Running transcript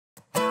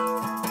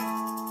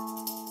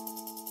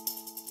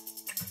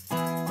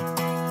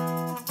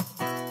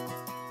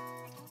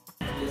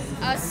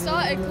I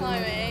started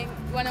climbing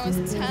when I was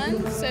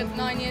 10, so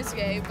 9 years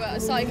ago, but I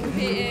started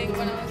competing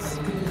when I was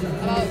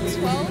about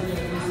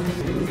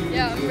 12.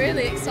 Yeah, I'm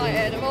really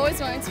excited. I've always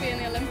wanted to be in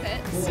the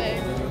Olympics, so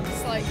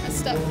it's like a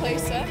step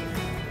closer.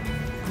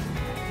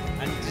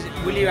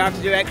 And will you have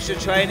to do extra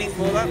training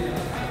for that?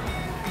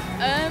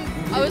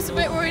 I was a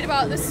bit worried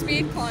about the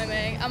speed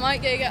climbing. I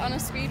might go get on a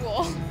speed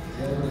wall.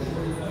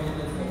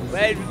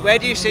 Where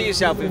do you see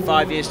yourself in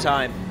 5 years'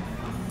 time?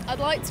 I'd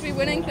like to be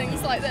winning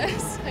things like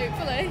this,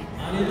 hopefully.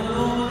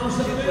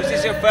 Was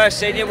this your first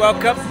Senior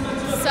World Cup?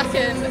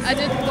 Second. I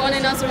did one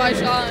in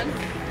Azerbaijan,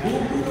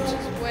 which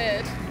is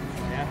weird.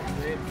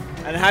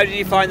 Yeah. And how did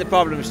you find the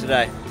problems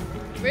today?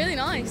 Really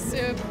nice.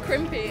 They were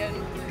crimpy and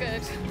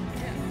good.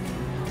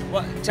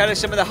 Yeah. Tell us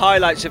some of the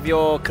highlights of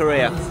your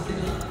career.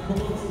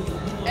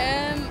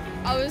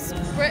 I was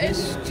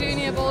British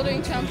junior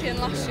bouldering champion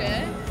last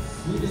year,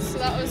 so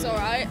that was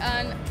alright,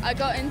 and I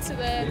got into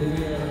the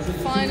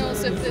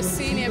finals of the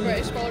senior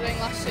British bouldering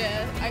last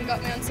year and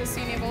got me onto the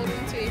senior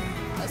bouldering team.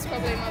 That's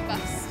probably my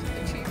best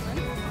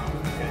achievement.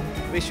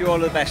 Wish you all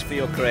the best for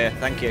your career.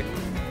 Thank you.